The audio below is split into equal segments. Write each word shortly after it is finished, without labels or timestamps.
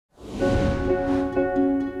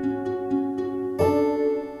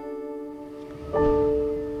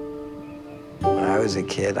was a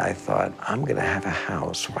kid, I thought, I'm gonna have a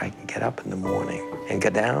house where I can get up in the morning and go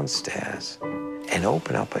downstairs and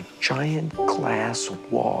open up a giant glass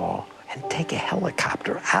wall and take a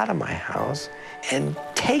helicopter out of my house and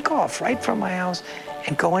take off right from my house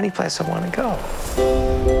and go any place I want to go.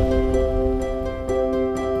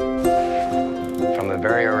 From a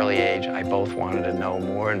very early age, I both wanted to know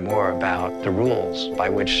more and more about the rules by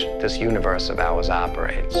which this universe of ours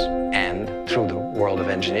operates. And through the world of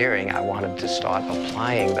engineering, I wanted to start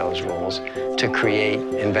applying those rules to create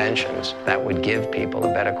inventions that would give people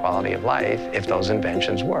a better quality of life if those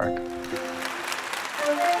inventions work.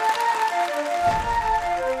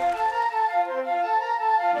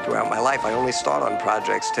 Throughout my life, I only start on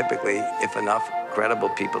projects typically if enough credible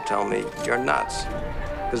people tell me, you're nuts.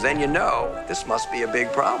 Because then you know, this must be a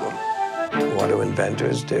big problem. What do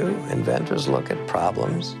inventors do? Inventors look at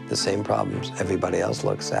problems, the same problems everybody else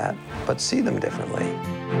looks at, but see them differently.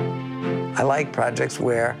 I like projects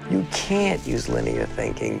where you can't use linear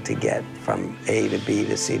thinking to get from A to B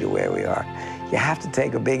to C to where we are. You have to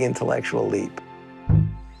take a big intellectual leap.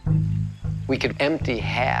 We could empty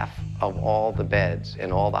half of all the beds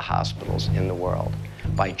in all the hospitals in the world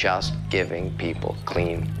by just giving people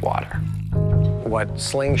clean water. What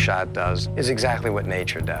Slingshot does is exactly what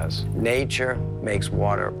nature does. Nature makes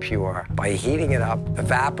water pure by heating it up,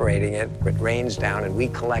 evaporating it, it rains down, and we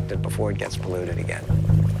collect it before it gets polluted again.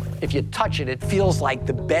 If you touch it, it feels like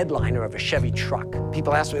the bed liner of a Chevy truck.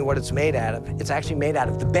 People ask me what it's made out of. It's actually made out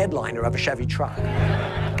of the bed liner of a Chevy truck.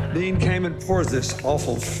 Dean came and pours this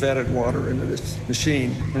awful fetid water into this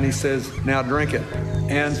machine, and he says, now drink it.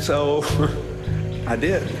 And so I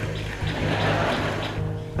did.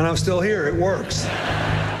 And I'm still here, it works.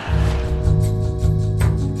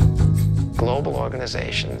 Global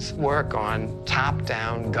organizations work on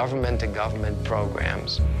top-down, government-to-government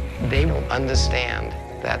programs. They will understand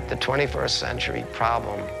that the 21st century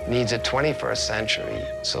problem needs a 21st century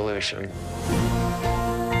solution.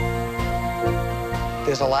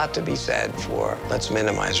 There's a lot to be said for let's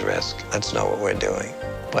minimize risk, let's know what we're doing.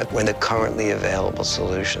 But when the currently available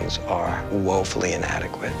solutions are woefully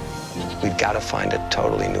inadequate, we've got to find a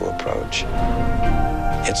totally new approach.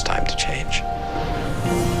 It's time to